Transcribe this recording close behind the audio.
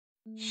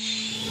When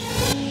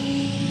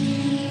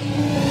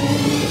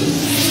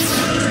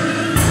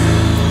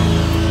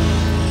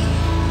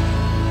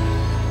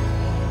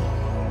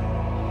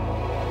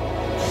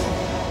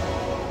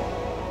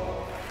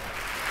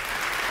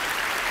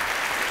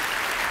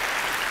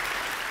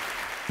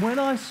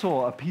I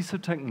saw a piece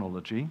of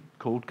technology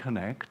called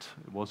Connect,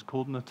 it was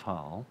called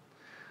Natal,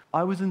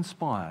 I was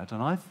inspired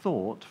and I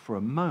thought for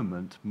a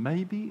moment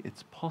maybe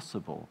it's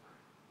possible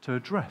to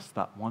address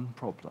that one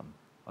problem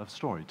of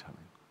storytelling.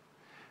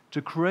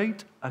 To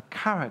create a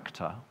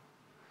character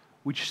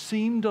which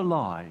seemed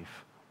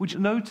alive, which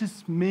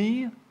noticed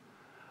me,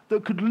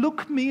 that could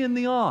look me in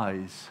the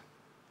eyes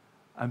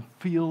and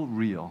feel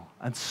real,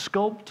 and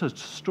sculpt a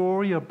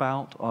story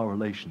about our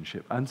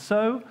relationship. And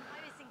so,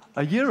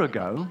 a year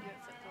ago,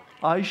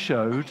 I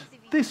showed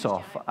this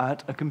off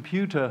at a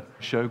computer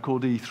show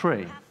called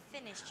E3.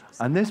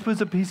 And this was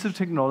a piece of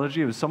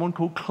technology. It was someone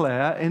called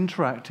Claire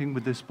interacting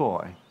with this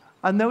boy.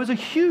 And there was a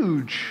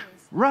huge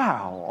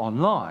row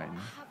online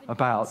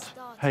about,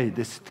 hey,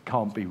 this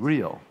can't be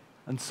real.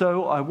 And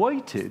so I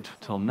waited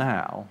till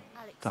now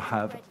to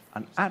have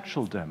an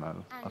actual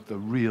demo of the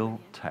real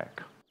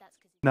tech.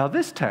 Now,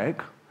 this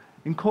tech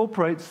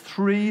incorporates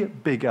three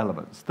big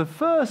elements. The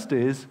first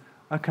is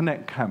a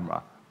Connect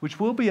camera, which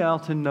will be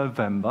out in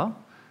November.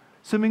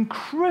 Some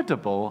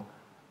incredible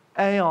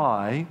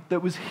AI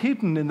that was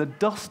hidden in the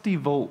dusty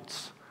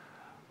vaults,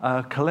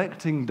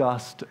 collecting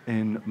dust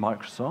in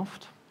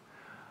Microsoft,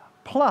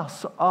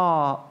 plus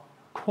our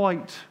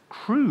quite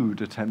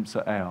crude attempts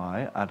at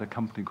AI at a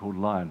company called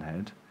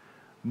Lionhead,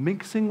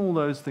 mixing all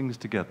those things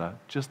together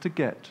just to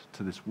get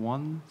to this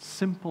one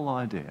simple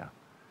idea,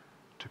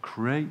 to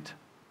create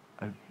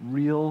a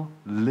real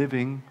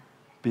living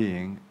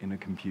being in a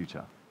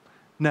computer.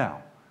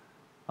 Now,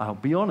 I'll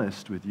be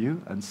honest with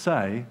you and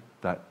say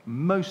that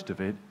most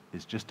of it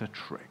is just a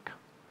trick,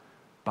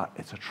 but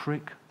it's a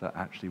trick that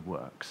actually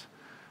works.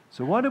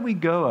 So why don't we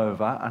go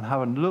over and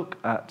have a look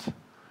at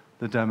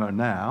the demo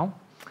now.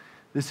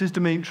 This is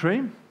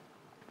Dimitri.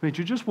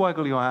 Dimitri, just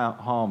waggle your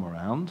arm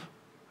around.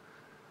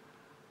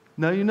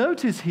 Now you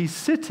notice he's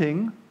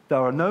sitting, there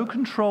are no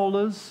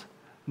controllers,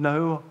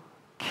 no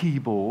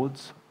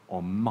keyboards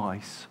or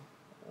mice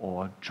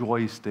or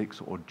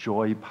joysticks or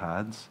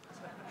joypads.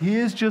 He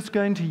is just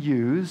going to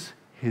use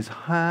his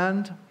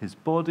hand, his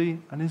body,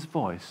 and his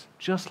voice,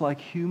 just like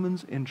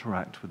humans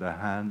interact with their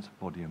hands,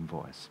 body, and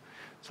voice.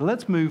 So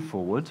let's move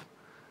forward.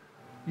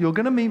 You're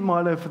going to meet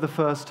Milo for the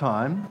first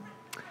time.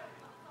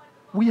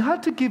 We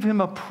had to give him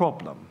a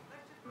problem,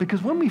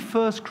 because when we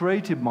first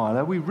created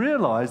Milo, we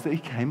realized that he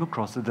came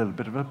across a little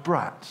bit of a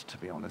brat, to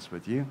be honest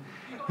with you.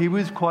 He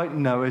was quite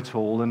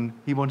know-it-all, and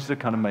he wanted to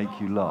kind of make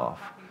you laugh.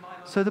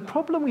 So the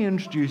problem we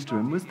introduced to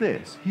him was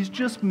this. He's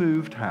just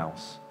moved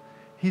house.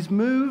 He's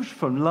moved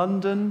from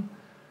London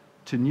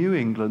to New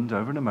England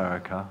over in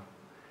America.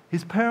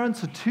 His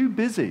parents are too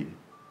busy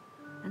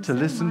to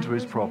listen to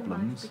his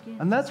problems,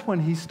 and that's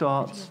when he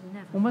starts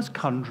almost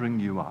conjuring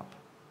you up.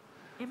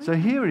 So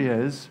here he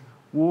is,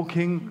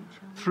 walking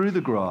through the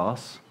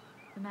grass,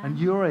 and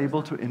you're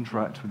able to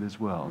interact with his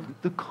world.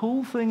 The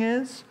cool thing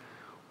is,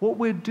 what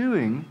we're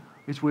doing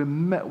is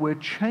we're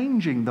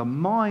changing the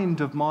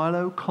mind of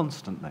Milo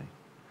constantly.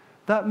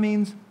 That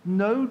means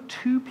no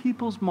two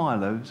people's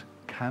Milos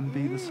can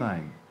be the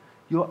same.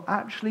 You're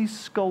actually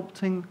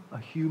sculpting a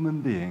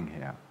human being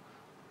here.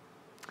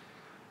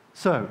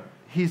 So,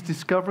 he's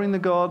discovering the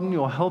garden.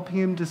 You're helping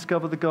him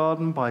discover the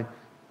garden by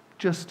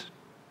just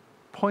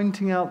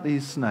pointing out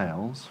these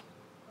snails.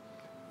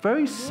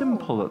 Very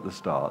simple at the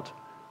start.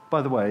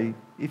 By the way,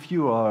 if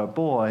you are a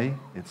boy,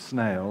 it's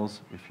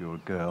snails. If you're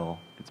a girl,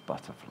 it's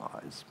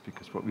butterflies.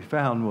 Because what we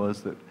found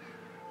was that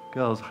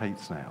girls hate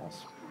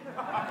snails.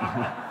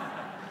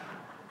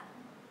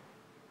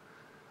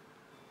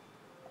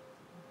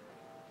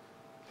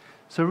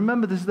 So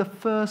remember, this is the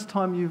first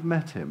time you've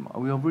met him.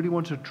 We really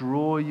want to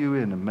draw you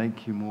in and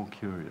make you more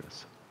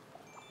curious.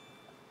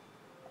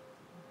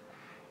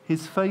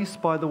 His face,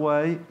 by the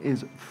way,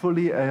 is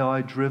fully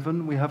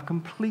AI-driven. We have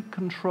complete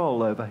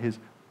control over his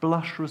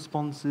blush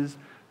responses,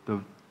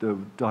 the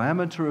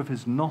diameter of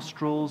his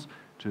nostrils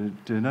to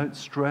denote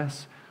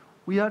stress.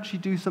 We actually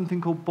do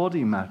something called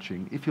body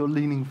matching. If you're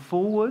leaning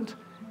forward,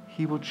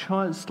 he will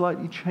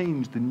slightly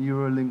change the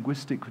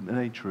neuro-linguistic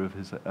nature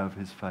of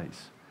his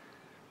face.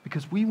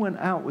 Because we went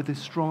out with this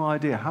strong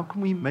idea, how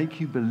can we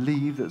make you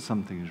believe that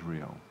something is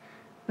real?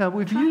 Now,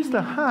 we've used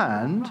the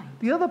hand.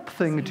 The other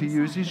thing to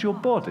use is your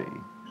body.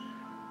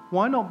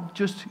 Why not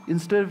just,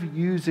 instead of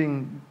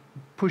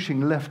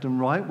pushing left and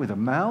right with a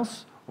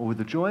mouse or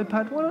with a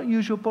joypad, why not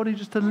use your body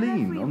just to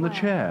lean on the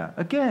chair?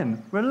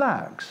 Again,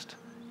 relaxed.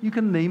 You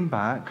can lean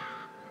back,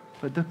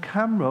 but the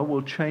camera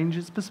will change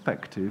its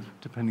perspective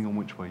depending on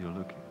which way you're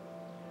looking.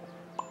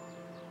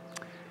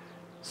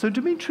 So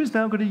Dimitri's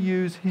now going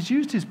to he's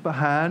used his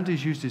hand,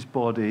 he's used his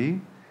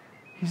body.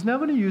 He's now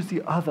going to use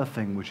the other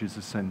thing which is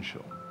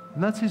essential,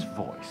 and that's his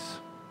voice.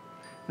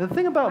 The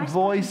thing about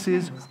voice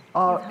is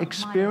our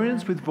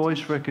experience with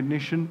voice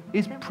recognition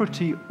is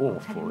pretty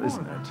awful,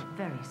 isn't it?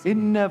 It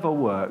never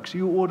works.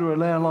 You order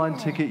an airline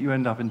ticket, you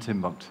end up in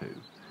Timbuktu.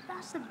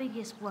 That's the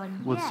biggest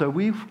one. Well, so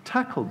we've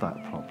tackled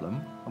that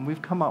problem, and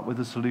we've come up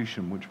with a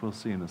solution, which we'll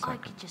see in a I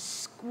second. could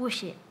just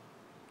squish it.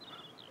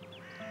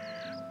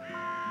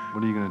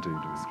 What are you going to do,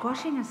 Louise?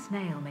 Squashing a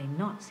snail may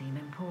not seem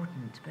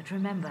important, but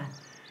remember,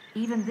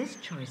 even this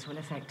choice will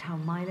affect how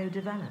Milo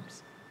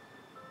develops.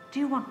 Do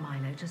you want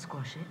Milo to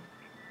squash it?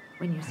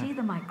 When you see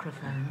the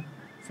microphone,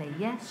 say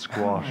yes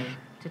Squash. or no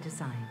to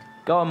decide.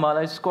 Go on,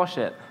 Milo, squash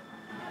it.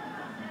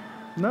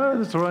 No,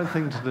 that's the right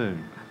thing to do.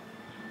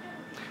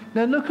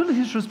 Now, look at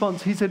his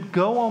response. He said,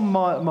 go on,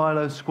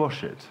 Milo,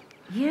 squash it.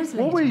 Years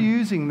later, What we're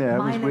using there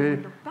is Milo we're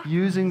would look back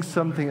using and say,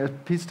 something, a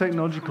piece of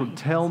technology called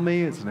Tell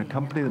Me. It's a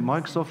company that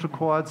Microsoft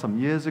acquired some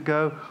years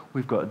ago.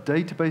 We've got a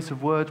database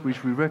of words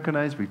which we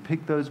recognize. We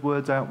pick those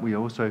words out. We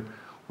also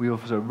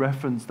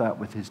reference that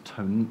with his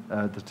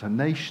the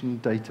tonation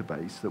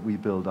database that we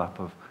build up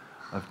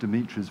of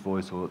Dimitri's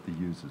voice or the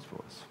user's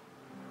voice.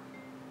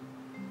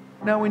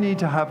 Now we need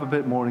to have a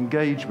bit more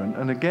engagement.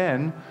 And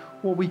again,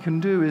 what we can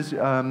do is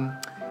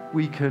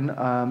we can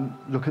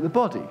look at the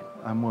body.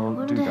 And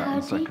we'll do that in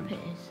a second. How deep it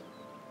is.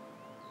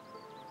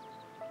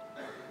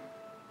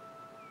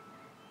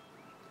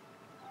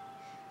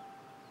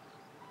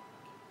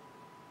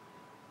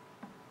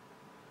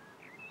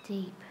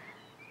 Deep.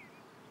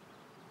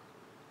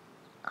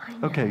 I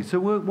know. Okay, so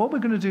what we're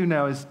going to do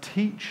now is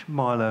teach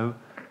Milo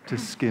to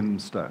skim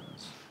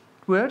stones.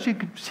 We're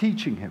actually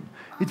teaching him.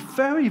 It's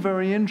very,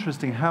 very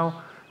interesting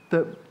how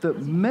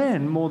that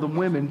men, more than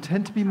women,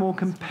 tend to be more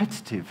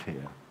competitive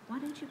here. Why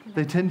don't you collect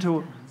They tend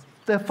to... stones?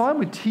 They're fine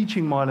with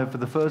teaching Milo for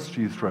the first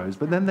few throws,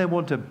 but then they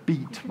want to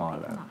beat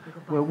Milo.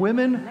 Where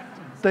women,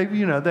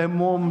 they're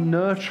more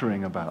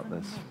nurturing about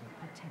this.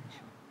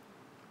 Potential.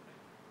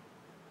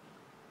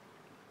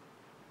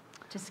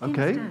 To skim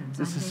Okay, stones,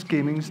 this I'm is going to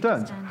skimming need you to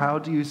stones. stand How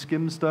up. do you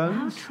skim Now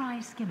stones? try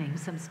skimming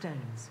some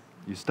stones.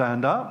 You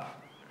stand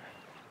up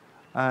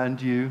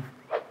and you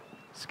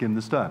skim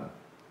the stone.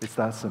 It's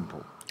that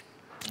simple.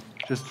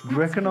 Just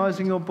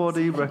recognizing your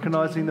body,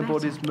 recognizing the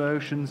body's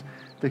motions,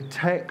 the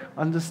tech,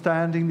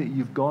 understanding that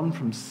you've gone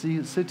from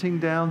sitting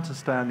down to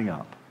standing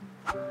up.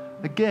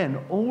 Again,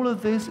 all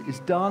of this is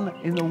done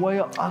in the way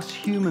us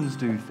humans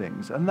do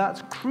things, and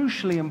that's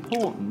crucially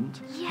important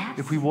Yes.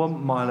 if we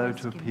want Milo to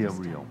Skim the appear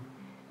stone. real.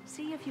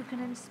 See if you can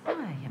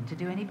inspire him to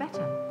do any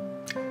better.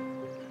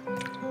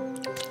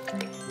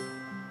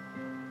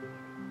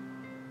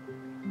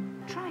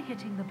 Try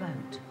hitting the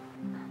boat.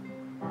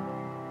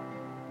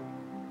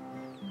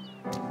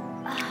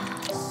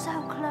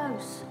 So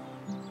close.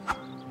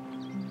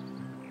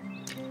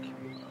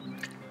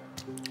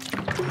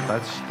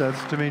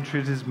 That's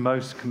Dimitri at his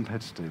most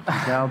competitive.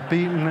 He's now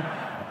beaten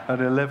an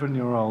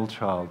 11-year-old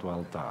child.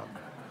 Well done.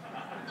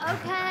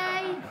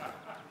 Okay.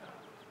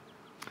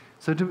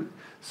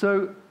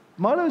 So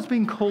Milo's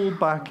been called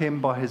back in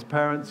by his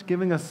parents,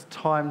 giving us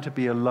time to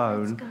be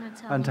alone That's gonna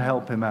tell and to me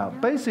help him out.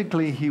 what-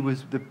 Basically, he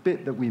was the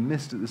bit that we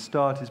missed at the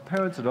start. His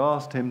parents had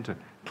asked him to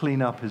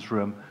clean up his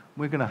room.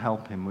 We're going to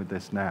help him with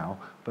this now.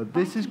 But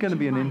this is going to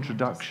be an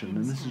introduction,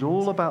 and this is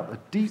all about the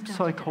deep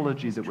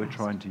psychology that we're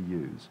trying to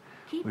use.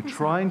 We're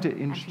trying to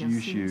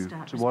introduce you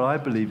to what I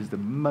believe is the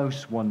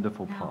most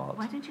wonderful Now, part.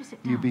 why don't you sit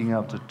You down being for a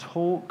able to while?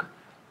 talk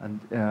and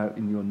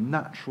in your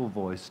natural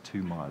voice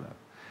to Milo.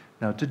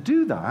 Now, to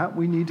do that,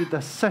 we needed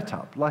a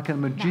setup, like a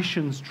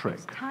magician's trick.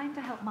 It's time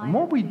to help And Milo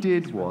what we clean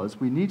did his room. was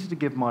we needed to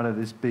give Milo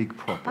this big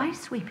By problem.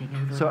 sweeping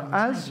over So an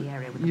as untidy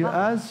area with the bucket,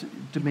 as you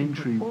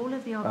Dimitri can put all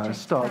of the objects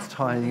starts back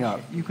where they tying up,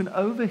 should. you can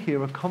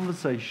overhear a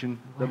conversation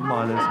that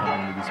Milo's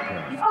having with his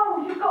parents.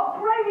 Oh, you've got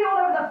gravy all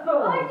over the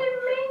floor. I didn't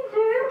mean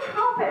to.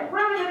 Carpet's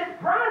ruined and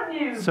it's brand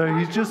new. So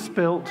he's just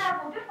spilt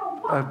Careful, just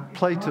for a one.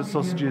 plate of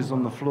sausages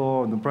on the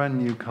floor on the brand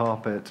new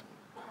carpet.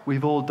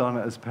 We've all done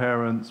it as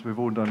parents, we've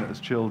all done it as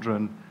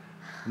children.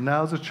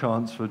 Now's a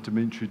chance for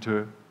Dimitri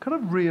to kind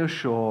of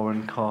reassure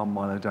and calm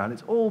Milo down.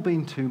 It's all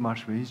been too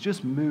much for him. He's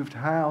just moved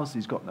house,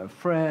 he's got no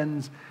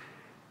friends.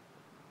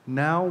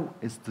 Now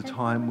is the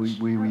time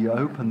we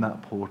open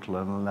that portal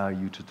and allow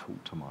you to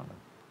talk to Milo.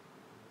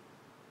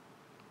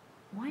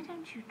 Why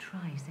don't you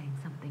try saying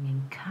something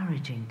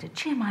encouraging to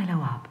cheer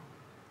Milo up?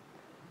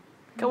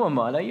 Go on,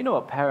 Milo, you know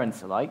what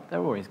parents are like. They're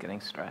always getting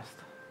stressed.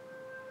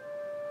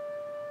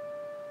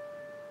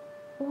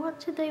 What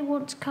do they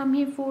want to come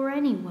here for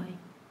anyway?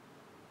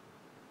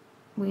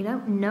 We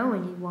don't know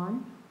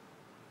anyone.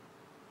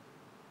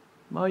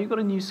 Well, you've got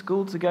a new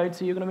school to go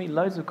to. You're going to meet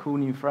loads of cool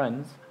new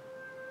friends.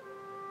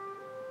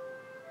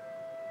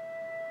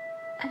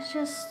 I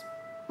just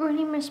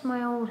really miss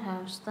my old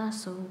house,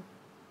 that's all.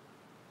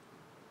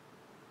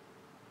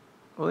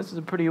 Well, this is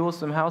a pretty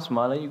awesome house,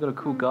 Milo. You've got a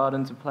cool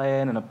garden to play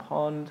in and a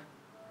pond.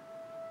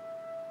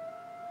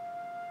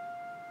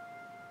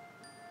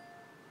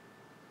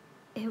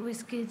 It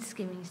was good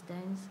skimming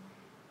stones.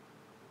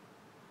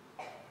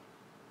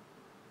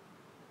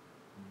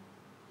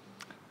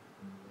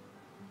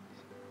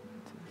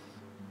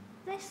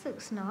 This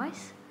looks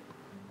nice.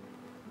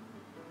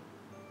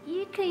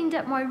 You cleaned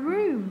up my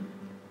room.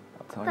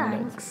 I'll tell you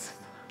later. Thanks.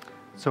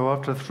 So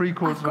after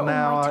 3/4 I've of an got all my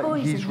hour,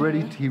 toys he's in ready.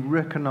 here. He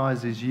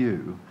recognizes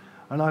you.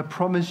 And I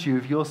promise you,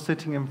 if you're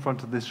sitting in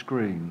front of this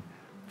screen,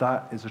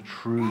 that is a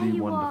truly There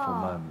you wonderful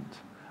are. moment.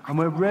 And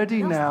we're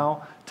ready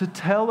now to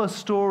tell a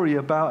story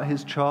about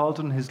his child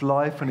and his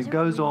life, and it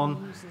goes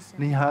on,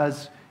 and he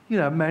has,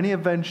 many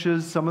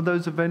adventures. Some of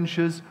those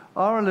adventures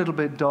are a little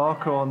bit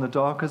darker, on the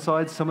darker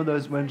side. Some of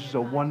those adventures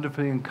are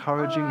wonderfully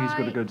encouraging. He's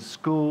got to go to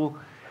school.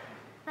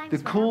 The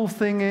cool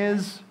thing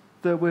is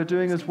that we're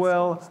doing as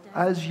well,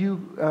 as you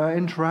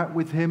interact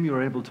with him,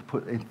 you're able to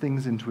put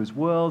things into his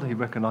world. He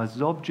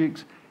recognizes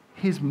objects.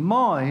 His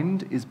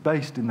mind is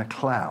based in the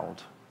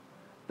cloud.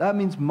 That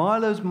means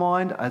Milo's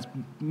mind, as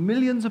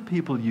millions of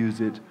people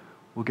use it,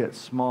 will get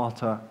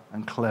smarter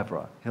and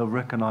cleverer. He'll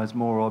recognize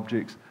more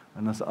objects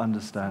and thus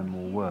understand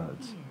more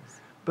words.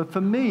 But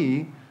for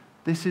me,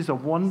 this is a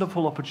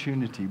wonderful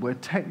opportunity where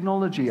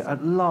technology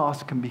at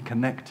last can be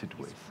connected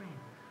with,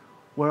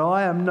 where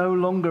I am no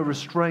longer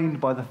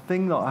restrained by the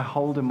thing that I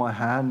hold in my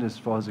hand as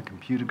far as a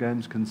computer game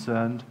is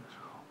concerned,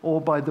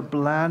 or by the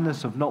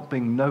blandness of not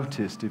being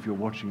noticed if you're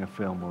watching a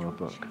film or a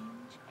book.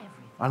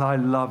 And I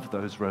love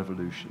those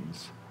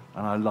revolutions,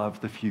 and I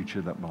love the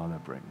future that Milo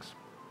brings.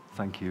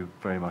 Thank you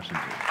very much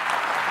indeed.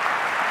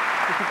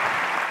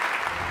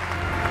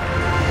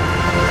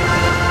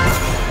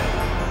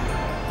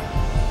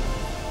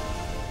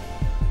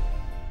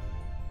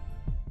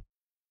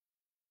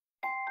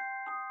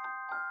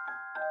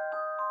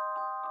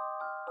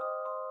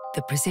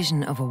 The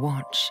precision of a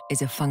watch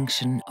is a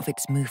function of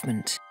its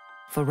movement.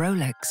 For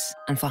Rolex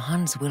and for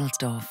Hans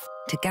Wilsdorf,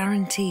 to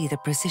guarantee the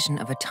precision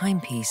of a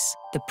timepiece,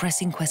 the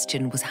pressing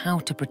question was how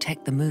to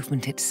protect the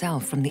movement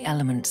itself from the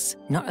elements,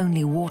 not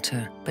only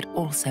water, but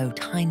also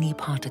tiny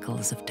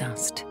particles of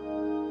dust.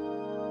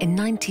 In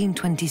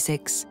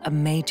 1926, a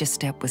major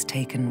step was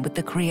taken with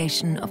the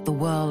creation of the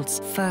world's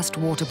first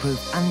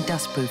waterproof and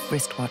dustproof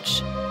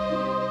wristwatch.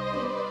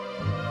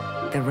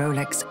 The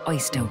Rolex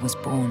Oyster was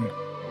born.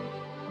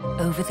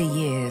 Over the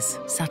years,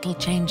 subtle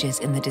changes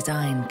in the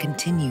design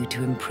continue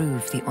to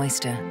improve the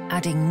Oyster,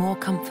 adding more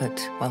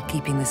comfort while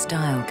keeping the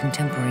style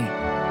contemporary.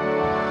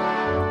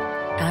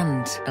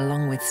 And,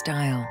 along with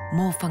style,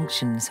 more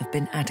functions have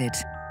been added.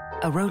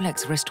 A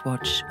Rolex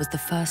wristwatch was the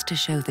first to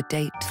show the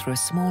date through a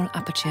small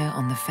aperture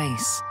on the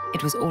face.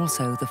 It was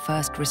also the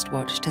first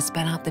wristwatch to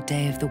spell out the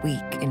day of the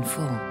week in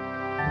full.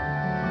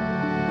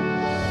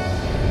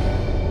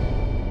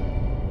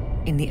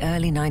 In the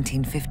early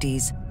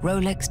 1950s,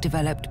 Rolex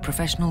developed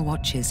professional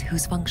watches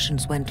whose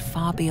functions went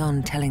far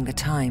beyond telling the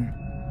time.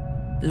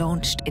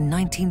 Launched in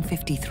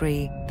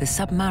 1953, the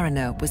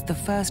Submariner was the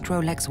first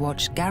Rolex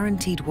watch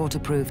guaranteed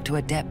waterproof to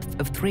a depth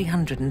of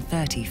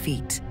 330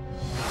 feet.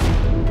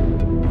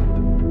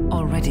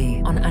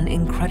 Already on an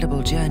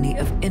incredible journey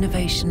of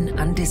innovation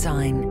and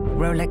design,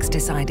 Rolex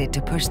decided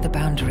to push the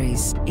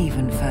boundaries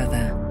even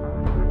further.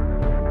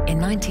 In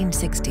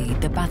 1960,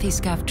 the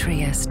bathyscaphe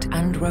Trieste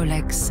and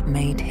Rolex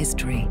made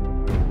history.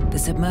 The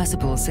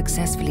submersible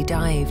successfully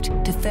dived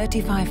to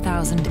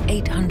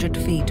 35,800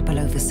 feet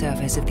below the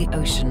surface of the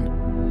ocean.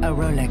 A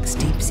Rolex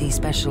Deep Sea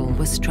Special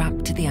was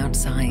strapped to the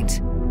outside.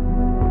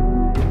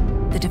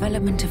 The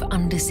development of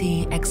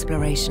undersea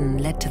exploration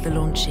led to the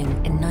launching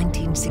in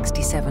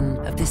 1967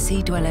 of the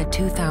Sea Dweller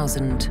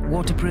 2000,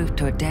 waterproof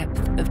to a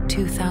depth of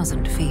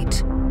 2,000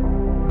 feet.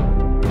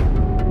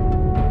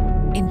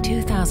 In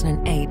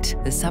 2008,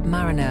 the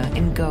Submariner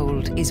in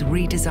gold is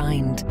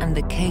redesigned, and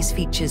the case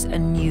features a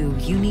new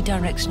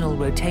unidirectional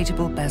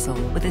rotatable bezel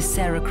with a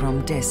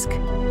Cerachrom disc.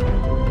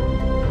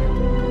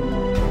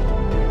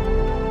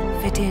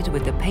 Fitted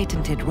with the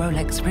patented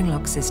Rolex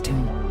ringlock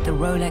system, the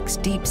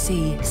Rolex Deep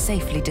Sea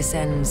safely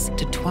descends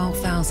to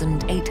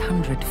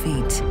 12,800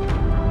 feet.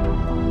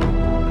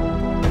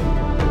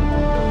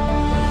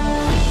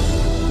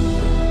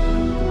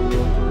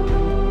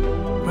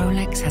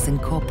 Rolex has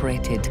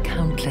incorporated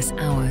countless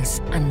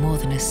hours and more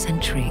than a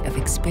century of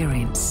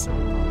experience,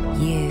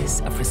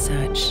 years of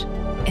research,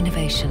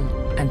 innovation,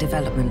 and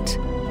development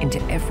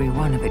into every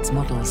one of its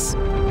models.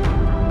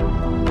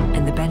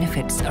 And the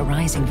benefits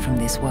arising from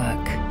this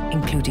work,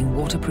 including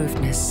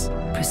waterproofness,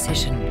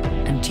 precision,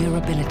 and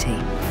durability,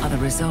 are the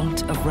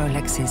result of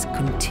Rolex's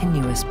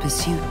continuous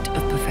pursuit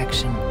of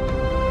perfection.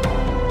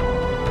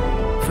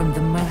 From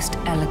the most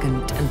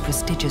elegant and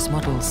prestigious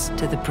models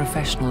to the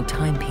professional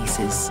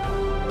timepieces,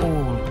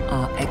 all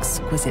are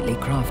exquisitely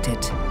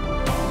crafted.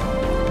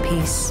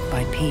 Piece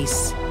by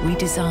piece, we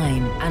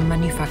design and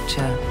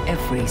manufacture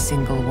every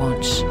single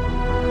watch.